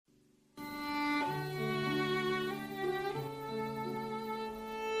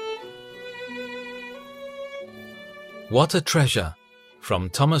What a Treasure, from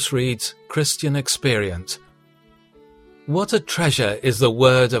Thomas Reed's Christian Experience. What a treasure is the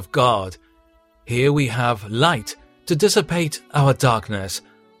Word of God! Here we have light to dissipate our darkness,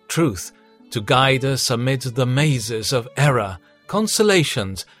 truth to guide us amid the mazes of error,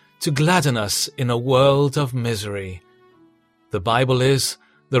 consolations to gladden us in a world of misery. The Bible is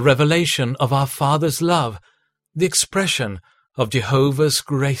the revelation of our Father's love, the expression of Jehovah's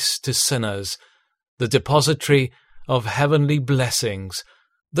grace to sinners, the depository of heavenly blessings,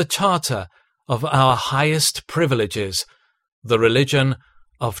 the charter of our highest privileges, the religion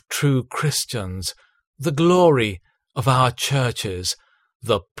of true Christians, the glory of our churches,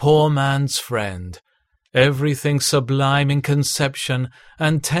 the poor man's friend, everything sublime in conception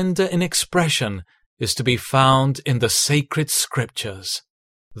and tender in expression is to be found in the sacred Scriptures.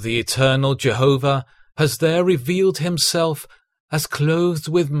 The eternal Jehovah has there revealed himself as clothed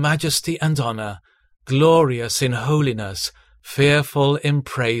with majesty and honor, glorious in holiness, fearful in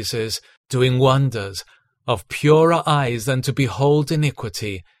praises, doing wonders, of purer eyes than to behold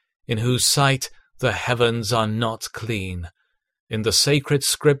iniquity, in whose sight the heavens are not clean. In the sacred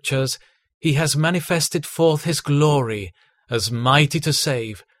Scriptures he has manifested forth his glory, as mighty to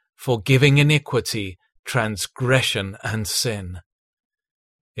save, forgiving iniquity, transgression, and sin.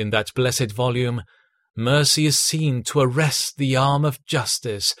 In that blessed volume, mercy is seen to arrest the arm of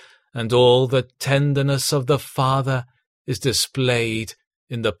justice, and all the tenderness of the Father is displayed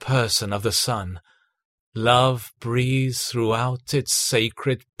in the person of the Son. Love breathes throughout its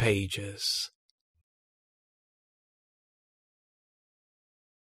sacred pages.